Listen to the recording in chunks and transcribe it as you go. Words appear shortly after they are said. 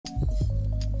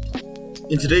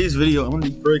In today's video, I'm going to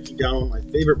be breaking down my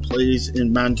favorite plays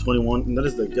in Madden 21, and that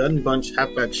is the Gun Bunch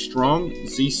Halfback Strong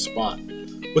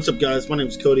Zspot. What's up, guys? My name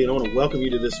is Cody, and I want to welcome you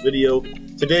to this video.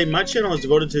 Today, my channel is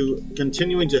devoted to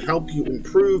continuing to help you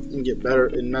improve and get better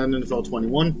in Madden NFL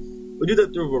 21. We do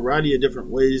that through a variety of different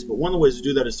ways, but one of the ways to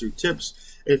do that is through tips.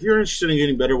 If you're interested in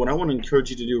getting better, what I want to encourage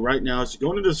you to do right now is to go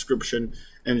into the description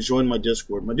and join my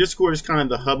Discord. My Discord is kind of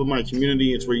the hub of my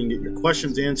community. It's where you can get your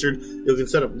questions answered. You can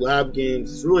set up lab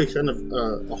games. It's really kind of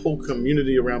a whole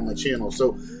community around my channel.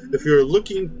 So if you're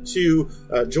looking to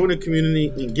join a community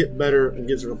and get better and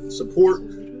get some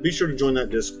support, be sure to join that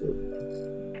Discord.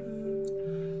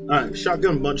 All right,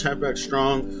 Shotgun Bunch Halfback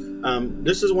Strong.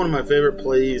 This is one of my favorite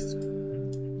plays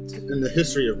in the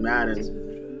history of Madden,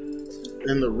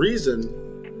 and the reason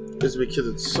is because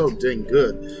it's so dang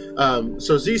good.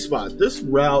 So Zspot, this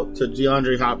route to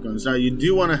DeAndre Hopkins. Now you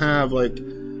do want to have like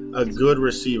a good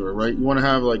receiver, right? You want to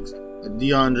have like a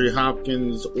DeAndre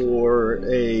Hopkins or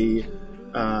a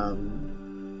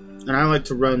and I like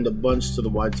to run the bunch to the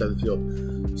wide side of the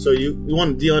field. So you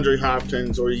want a DeAndre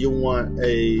Hopkins, or you want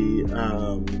a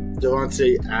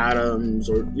Devontae Adams,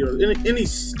 or any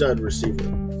stud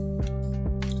receiver.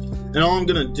 And all I'm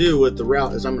going to do with the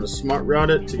route is I'm going to smart route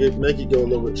it to make it go a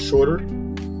little bit shorter.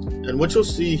 And what you'll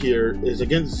see here is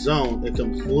against zone, it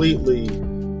completely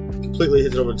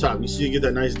hits it over the top. You see, you get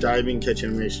that nice diving catch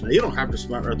animation. Now, you don't have to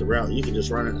smart route the route. You can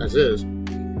just run it as is.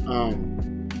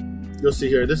 You'll see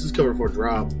here, this is cover 4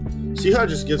 drop. See how it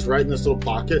just gets right in this little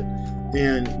pocket?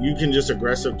 And you can just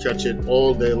aggressive catch it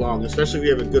all day long, especially if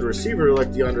you have a good receiver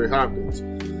like DeAndre Hopkins.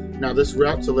 Now, this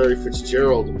route to Larry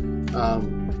Fitzgerald,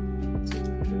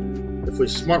 if we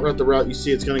smart route the route, you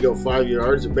see it's going to go 5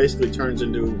 yards. It basically turns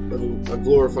into a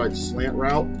glorified slant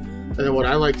route. And then what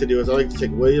I like to do is I like to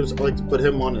take Williams, I like to put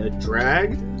him on a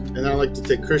drag, and then I like to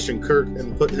take Christian Kirk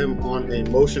and put him on a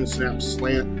motion snap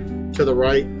slant to the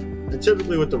right. And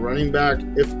typically with the running back,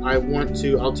 if I want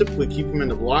to, I'll typically keep him in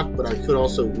the block, but I could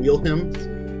also wheel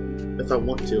him if I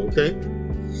want to, okay?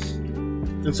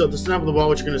 And so at the snap of the ball,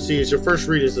 what you're going to see is your first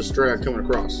read is this drag coming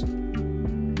across.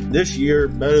 This year,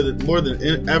 more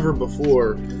than ever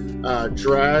before,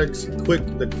 drags,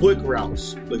 the quick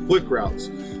routes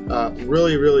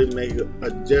really make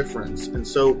a difference. And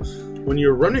so when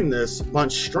you're running this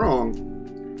bunch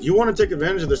strong, you want to take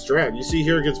advantage of this drag. You see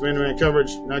here against man-to-man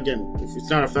coverage. Now again, if it's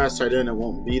not a fast tight end, it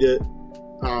won't beat it.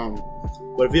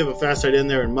 But if you have a fast tight end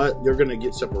there and mutt, you're going to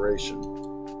get separation.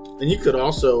 And you could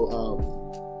also,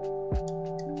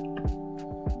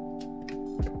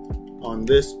 on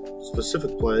this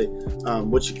specific play,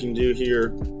 what you can do here,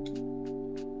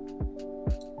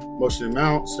 motion him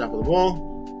out, snap of the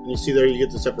ball, and you see there you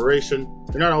get the separation.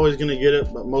 You're not always going to get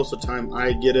it, but most of the time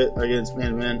I get it against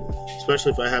man-to-man,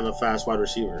 especially if I have a fast wide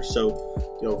receiver. So,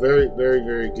 very, very,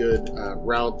 very good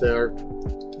route there.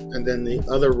 And then the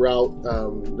other route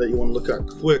that you want to look at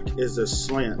quick is the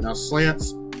slant. Now,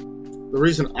 slants, the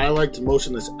reason I like to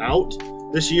motion this out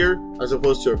this year as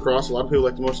opposed to across, a lot of people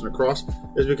like to motion across,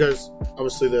 is because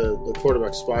obviously the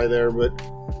quarterback spy there, but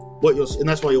and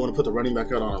that's why you want to put the running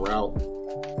back out on a route,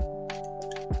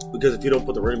 because if you don't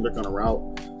put the running back on a route,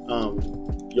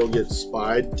 you'll get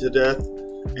spied to death.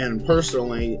 And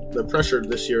personally, the pressure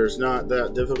this year is not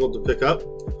that difficult to pick up.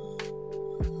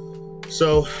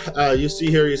 So you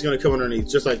see here, he's going to come underneath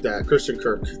just like that, Christian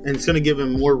Kirk, and it's going to give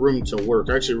him more room to work.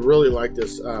 I actually really like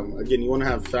this. Again, you want to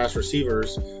have fast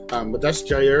receivers, but that's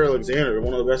Jair Alexander,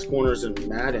 one of the best corners in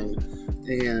Madden,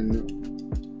 and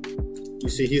you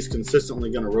see he's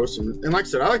consistently going to roast him. And like I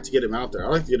said, I like to get him out there. I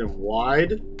like to get him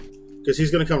wide because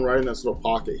he's going to come right in this little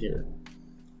pocket here.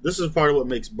 This is part of what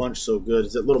makes bunch so good,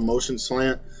 is that little motion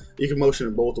slant. You can motion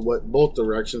in both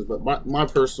directions, but my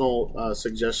personal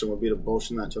suggestion would be to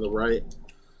motion that to the right.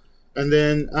 And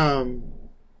then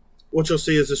what you'll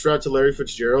see is this route to Larry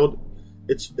Fitzgerald.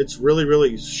 It's really,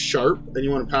 really sharp, and you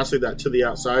want to pass that to the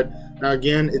outside. Now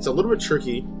again, it's a little bit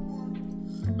tricky.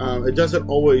 It doesn't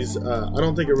always, I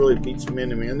don't think it really beats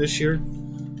man-to-man this year,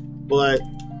 but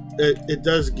it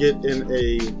does get in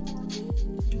a,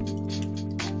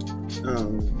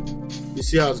 you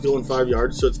see how it's going 5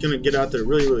 yards, so it's going to get out there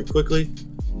really, really quickly,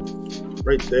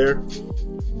 right there.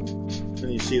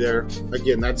 And you see there,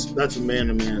 again, that's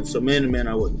man-to-man. So man-to-man,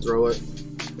 I wouldn't throw it.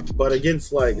 But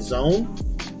against like zone,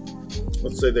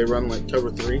 let's say they run like cover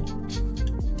 3,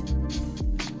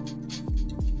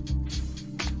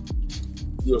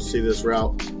 you'll see this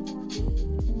route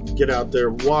get out there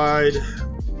wide,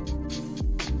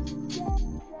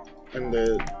 and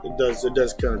it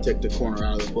does kind of take the corner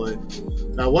out of the play.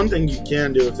 Now, one thing you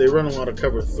can do if they run a lot of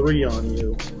cover 3 on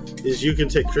you is you can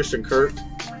take Christian Kirk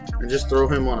and just throw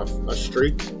him on a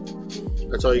streak.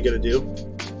 That's all you got to do.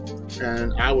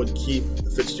 And I would keep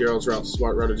Fitzgerald's route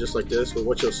smart routed just like this. But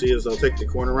what you'll see is they'll take the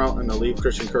corner route and they'll leave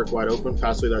Christian Kirk wide open,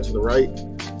 pass that to the right,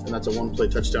 and that's a one-play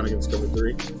touchdown against cover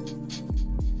 3.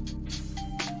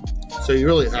 So you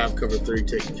really have cover 3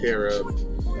 taken care of.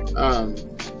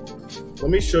 Let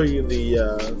me show you the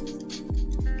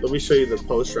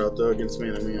post route though against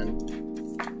man-to-man.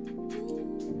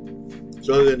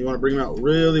 So then you want to bring him out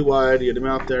really wide, get him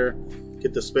out there,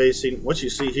 get the spacing. What you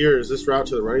see here is this route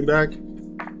to the running back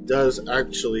does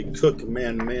actually cook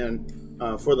man-to-man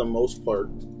for the most part.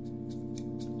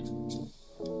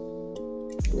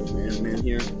 Man-to-man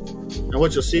here. Now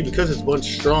what you'll see, because it's bunch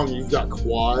strong, you've got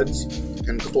quads,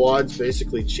 and quads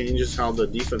basically changes how the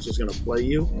defense is going to play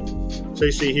you. So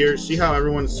you see here, see how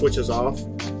everyone switches off?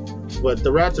 But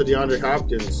the route to DeAndre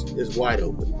Hopkins is wide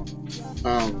open.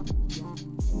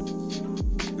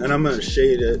 And I'm going to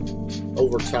shade it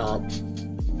over top.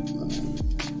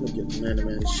 Let me get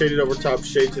man-to-man. Shade it over top,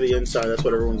 shade to the inside. That's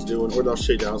what everyone's doing. Or they'll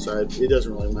shade outside. It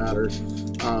doesn't really matter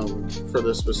for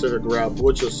this specific route. But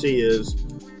what you'll see is,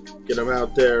 get them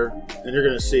out there, and you're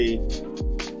going to see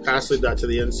pass lead that to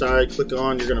the inside. Click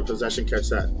on, you're going to possession catch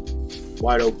that.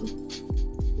 Wide open.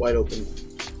 Wide open.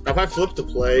 Now, if I flip the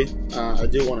play, I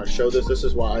do want to show this. This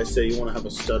is why I say you want to have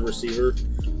a stud receiver.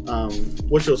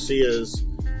 What you'll see is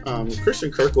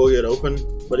Christian Kirk will get open,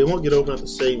 but he won't get open at the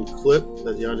same clip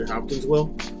that DeAndre Hopkins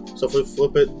will. So if we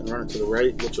flip it and run it to the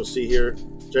right, what you'll see here,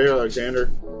 Jair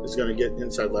Alexander is going to get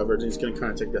inside leverage, and he's going to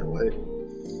kind of take that away.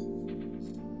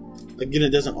 Again,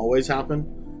 it doesn't always happen,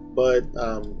 but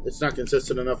it's not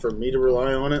consistent enough for me to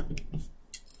rely on it.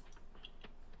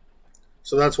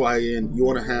 So that's why you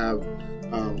want to have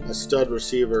a stud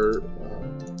receiver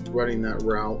running that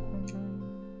route.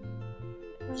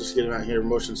 Just get him out here,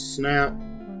 motion snap,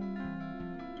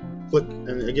 click,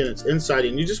 and again, it's inside,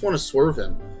 and you just want to swerve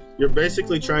him. You're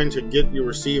basically trying to get your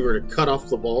receiver to cut off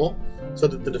the ball so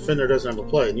that the defender doesn't have a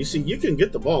play. And you see, you can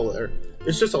get the ball there.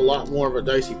 It's just a lot more of a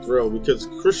dicey throw because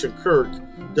Christian Kirk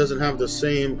doesn't have the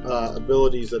same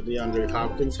abilities that DeAndre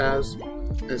Hopkins has.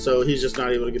 And so he's just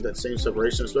not able to get that same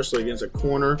separation, especially against a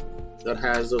corner that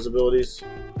has those abilities.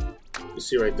 You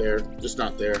see right there, just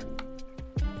not there.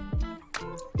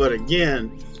 But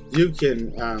again, you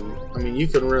can, you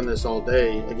can run this all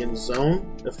day against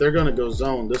zone. If they're going to go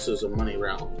zone, this is a money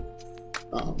route.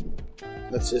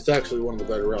 It's actually one of the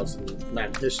better routes in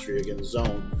Madden history against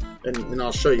zone. And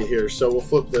I'll show you here. So we'll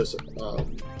flip this.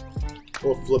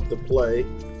 We'll flip the play.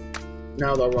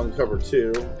 Now they'll run cover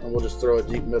 2, and we'll just throw a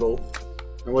deep middle.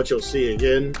 And what you'll see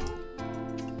again,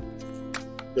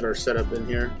 get our setup in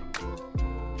here,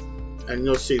 and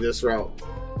you'll see this route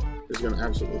is going to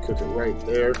absolutely cook it right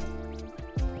there.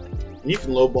 And you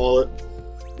can low ball it,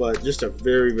 but just a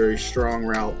very, very strong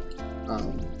route.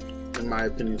 In my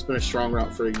opinion, it's been a strong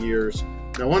route for years.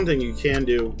 Now, one thing you can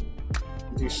do,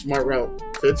 if you smart route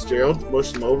Fitzgerald,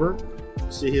 push him over.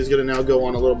 See, he's going to now go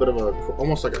on a little bit of a,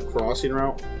 almost like a crossing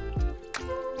route.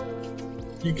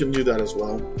 You can do that as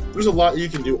well. There's a lot you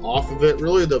can do off of it.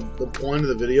 Really, the point of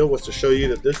the video was to show you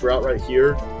that this route right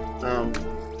here,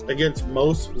 against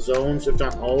most zones, if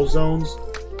not all zones,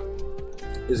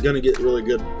 is going to get really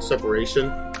good separation.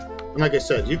 And like I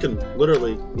said, you can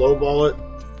literally low ball it,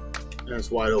 and it's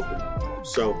wide open.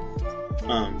 So,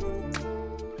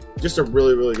 just a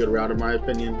really, really good route in my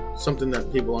opinion. Something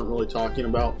that people aren't really talking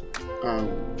about.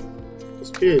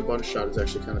 This PA bunch shot is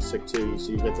actually kind of sick too. You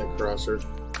see, you get that crosser.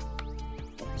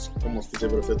 Almost was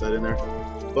able to fit that in there.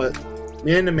 But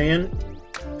man-to-man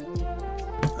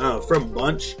from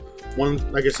bunch,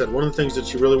 like I said, one of the things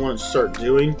that you really want to start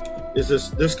doing is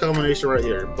this combination right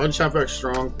here. Bunch halfback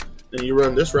strong, and you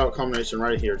run this route combination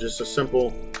right here. Just a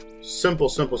simple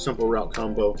route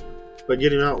combo. But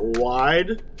getting out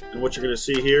wide, and what you're going to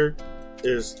see here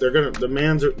is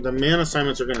the man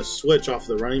assignments are going to switch off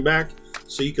the running back,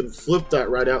 so you can flip that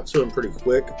right out to him pretty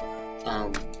quick.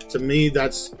 To me,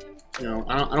 that's,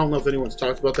 I don't know if anyone's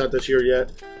talked about that this year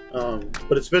yet,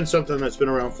 but it's been something that's been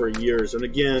around for years. And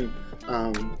again,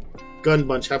 gun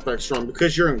bunch halfback strong,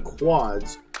 because you're in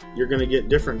quads, you're going to get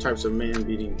different types of man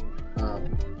beating.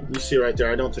 You see right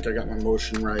there, I don't think I got my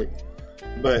motion right.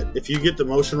 But if you get the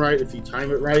motion right, if you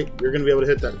time it right, you're going to be able to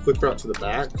hit that quick route to the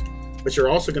back. But you're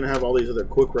also going to have all these other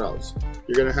quick routes.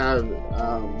 You're going to have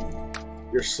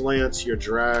your slants, your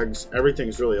drags.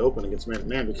 Everything's really open against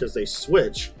man-to-man because they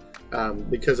switch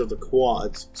because of the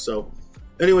quads. So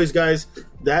anyways, guys,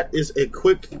 that is a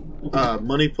quick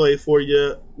money play for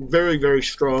you. Very, very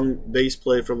strong base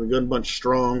play from the gun bunch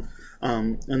strong.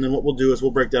 And then what we'll do is we'll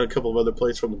break down a couple of other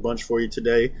plays from the bunch for you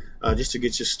today, just to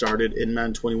get you started in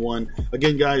Madden 21.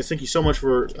 Again, guys, thank you so much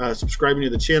for subscribing to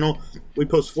the channel. We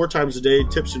post 4 times a day,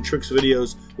 tips and tricks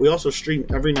videos. We also stream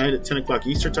every night at 10 o'clock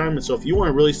Eastern time. And so if you want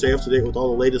to really stay up to date with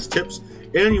all the latest tips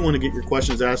and you want to get your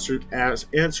questions answered,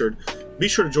 be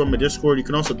sure to join my Discord. You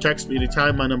can also text me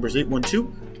anytime. My number is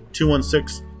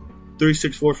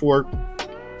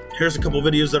 812-216-3644. Here's a couple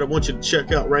videos that I want you to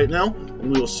check out right now,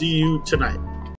 and we will see you tonight.